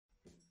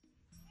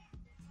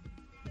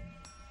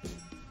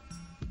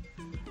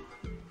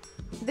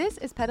This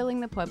is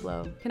Pedaling the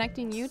Pueblo,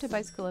 connecting you to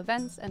bicycle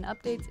events and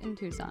updates in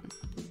Tucson.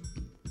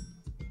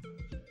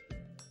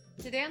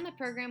 Today on the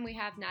program, we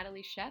have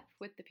Natalie Shep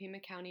with the Pima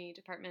County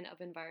Department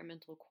of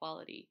Environmental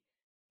Quality.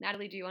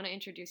 Natalie, do you want to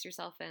introduce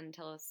yourself and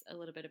tell us a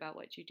little bit about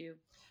what you do?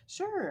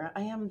 Sure.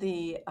 I am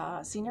the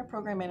Senior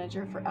Program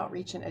Manager for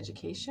Outreach and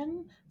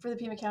Education for the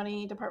Pima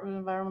County Department of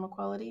Environmental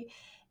Quality.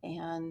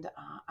 And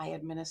I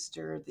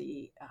administer with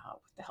the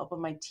help of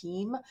my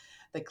team,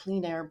 the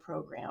Clean Air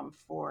Program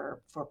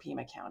for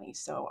Pima County.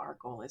 So our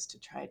goal is to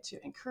try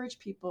to encourage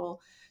people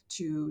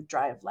to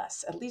drive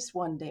less, at least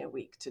one day a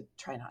week, to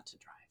try not to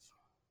drive.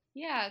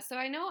 Yeah, so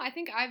I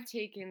think I've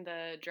taken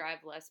the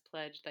Drive Less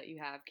pledge that you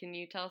have. Can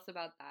you tell us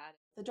about that?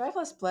 The Drive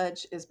Less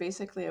Pledge is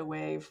basically a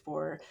way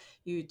for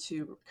you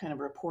to kind of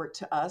report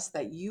to us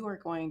that you are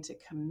going to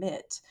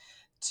commit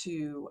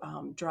to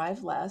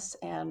drive less.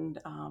 And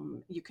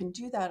you can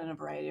do that in a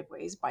variety of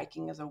ways.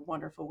 Biking is a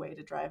wonderful way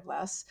to drive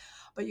less,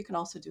 but you can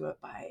also do it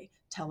by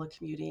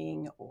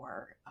telecommuting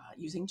or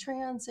using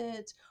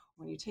transit.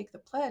 When you take the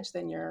pledge,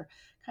 then you're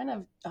kind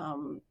of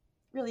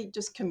really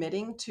just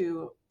committing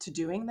to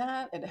doing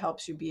that. It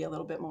helps you be a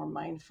little bit more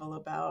mindful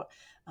about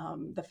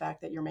the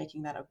fact that you're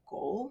making that a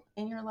goal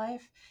in your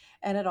life.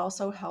 And it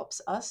also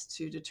helps us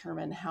to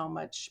determine how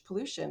much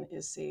pollution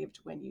is saved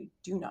when you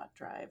do not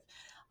drive.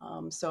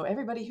 So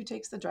everybody who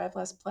takes the Drive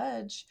Less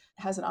pledge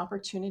has an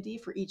opportunity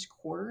for each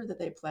quarter that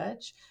they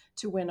pledge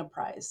to win a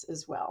prize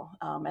as well.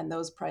 And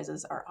those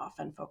prizes are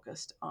often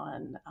focused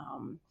on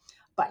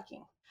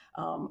biking.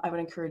 I would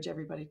encourage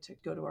everybody to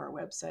go to our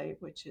website,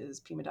 which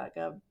is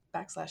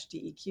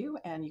pima.gov/DEQ,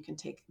 and you can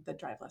take the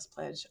Drive Less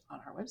pledge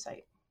on our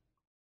website.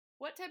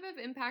 What type of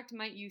impact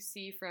might you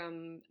see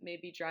from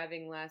maybe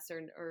driving less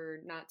or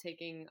not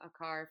taking a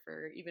car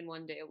for even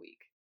one day a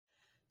week?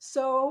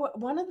 So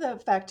one of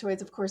the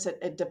factoids, of course,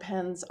 it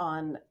depends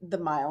on the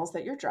miles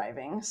that you're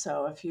driving.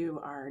 So if you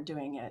are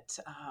doing it,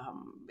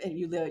 and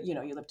you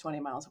live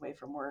 20 miles away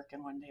from work,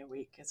 and one day a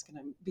week, it's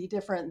going to be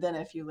different than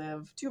if you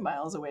live 2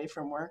 miles away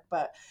from work.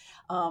 But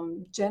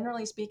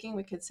generally speaking,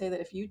 we could say that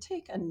if you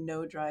take a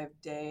no drive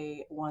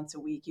day once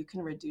a week, you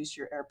can reduce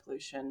your air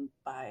pollution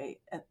by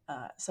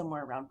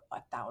somewhere around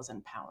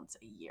 1,000 pounds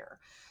a year.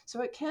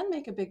 So it can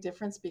make a big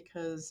difference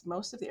because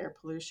most of the air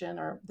pollution,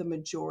 or the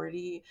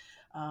majority,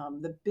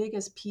 the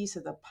biggest piece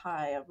of the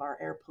pie of our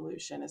air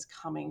pollution, is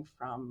coming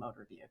from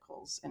motor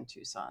vehicles in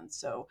Tucson.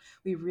 So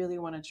we really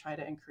want to try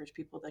to encourage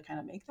people to kind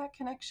of make that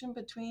connection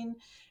between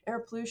air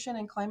pollution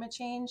and climate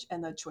change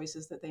and the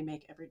choices that they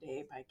make every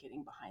day by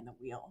getting behind the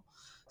wheel.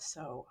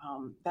 So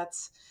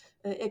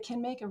it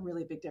can make a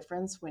really big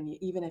difference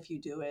even if you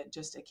do it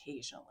just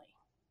occasionally.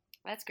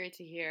 That's great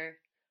to hear.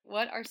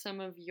 What are some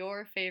of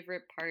your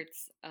favorite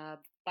parts of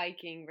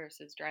biking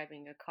versus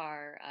driving a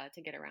car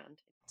to get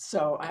around?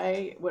 So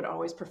I would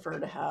always prefer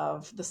to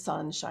have the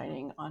sun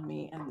shining on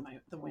me and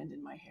the wind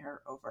in my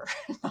hair over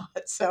not.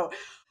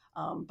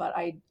 But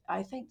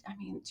I think,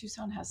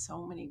 Tucson has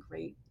so many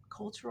great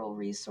cultural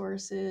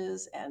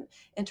resources and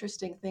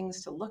interesting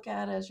things to look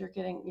at as you're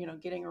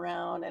getting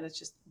around, and it's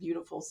just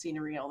beautiful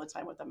scenery all the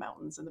time with the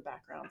mountains in the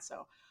background.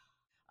 So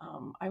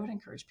I would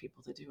encourage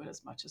people to do it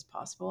as much as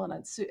possible.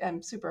 And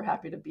I'm super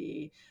happy to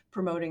be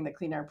promoting the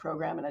Clean Air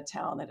Program in a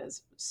town that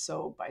is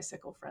so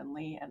bicycle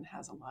friendly and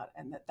has a lot.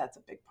 And that's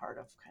a big part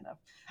of kind of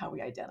how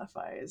we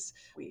identify, is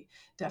we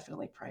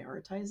definitely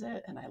prioritize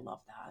it. And I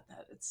love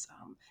that it's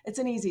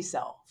an easy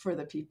sell for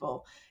the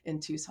people in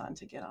Tucson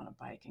to get on a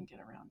bike and get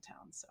around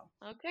town. So,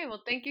 Okay,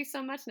 well, thank you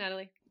so much,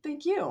 Natalie.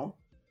 thank you.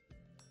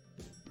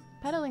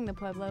 Pedaling the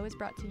Pueblo is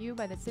brought to you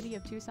by the City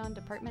of Tucson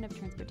Department of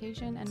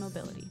Transportation and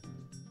Mobility.